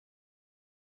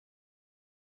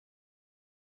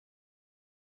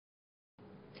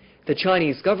The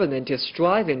Chinese government is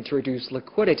striving to reduce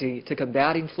liquidity to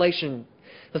combat inflation.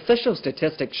 Official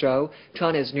statistics show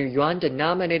China's new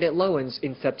yuan-denominated loans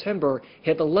in September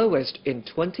hit the lowest in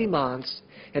 20 months,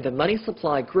 and the money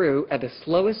supply grew at the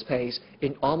slowest pace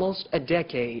in almost a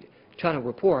decade. China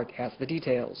Report has the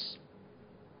details.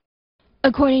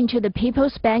 According to the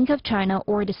People's Bank of China,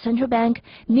 or the central bank,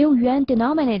 new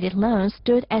yuan-denominated loans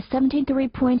stood at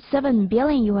 $73.7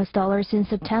 billion in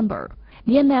September.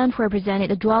 The amount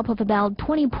represented a drop of about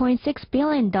 $20.6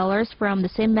 billion from the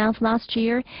same month last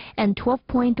year and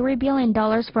 $12.3 billion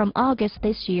from August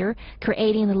this year,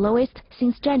 creating the lowest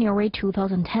since January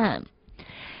 2010.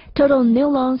 Total new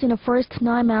loans in the first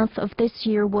 9 months of this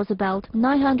year was about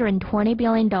 $920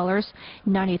 billion,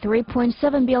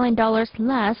 $93.7 billion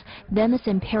less than the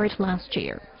same period last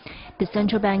year. The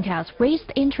central bank has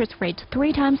raised interest rates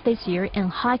 3 times this year and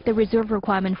hiked the reserve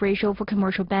requirement ratio for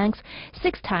commercial banks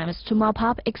 6 times to mop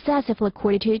up excessive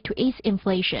liquidity to ease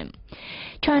inflation.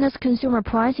 China's Consumer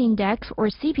Price Index, or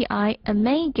CPI, a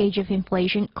main gauge of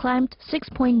inflation, climbed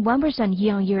 6.1%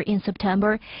 year-on-year in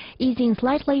September, easing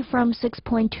slightly from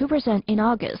 6.2% in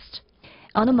August.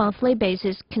 On a monthly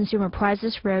basis, consumer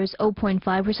prices rose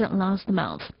 0.5% last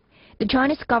month. The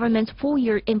Chinese government's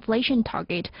full-year inflation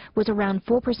target was around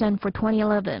 4% for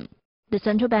 2011. The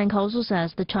central bank also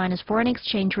says that China's foreign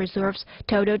exchange reserves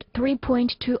totaled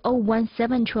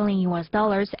 $3.2017 trillion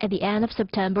at the end of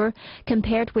September,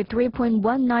 compared with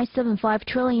 $3.1975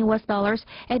 trillion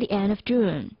at the end of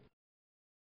June.